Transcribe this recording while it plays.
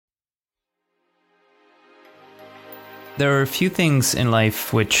There are a few things in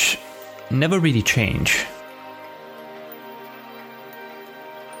life which never really change.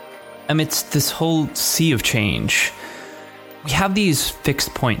 Amidst this whole sea of change, we have these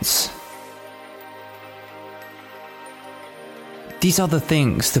fixed points. These are the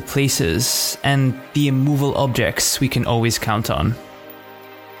things, the places, and the immovable objects we can always count on.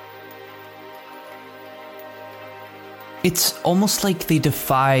 It's almost like they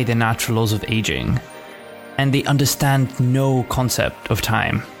defy the natural laws of aging, and they understand no concept of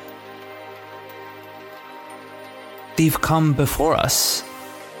time. They've come before us,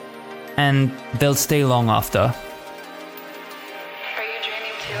 and they'll stay long after. Are you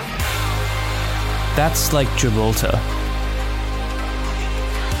dreaming too? That's like Gibraltar.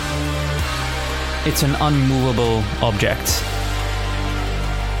 It's an unmovable object.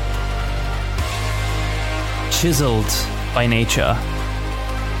 Chiseled by nature,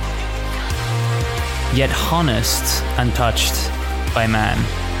 yet harnessed and touched by man.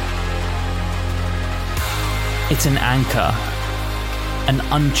 It's an anchor, an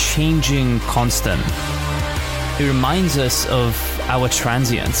unchanging constant. It reminds us of our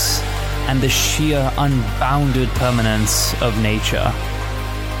transience and the sheer unbounded permanence of nature.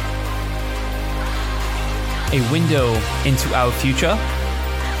 A window into our future,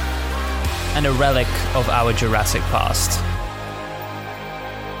 and a relic of our Jurassic past.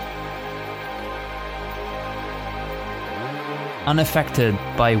 Unaffected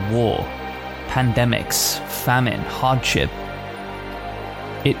by war, pandemics, famine, hardship,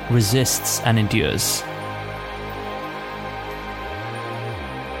 it resists and endures.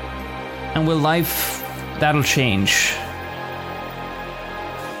 And with life, that'll change.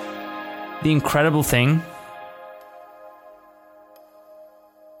 The incredible thing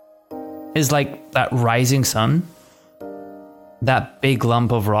is like that rising sun, that big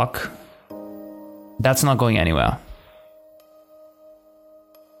lump of rock, that's not going anywhere.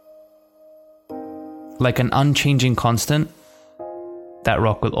 Like an unchanging constant, that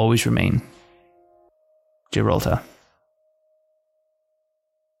rock will always remain. Gibraltar.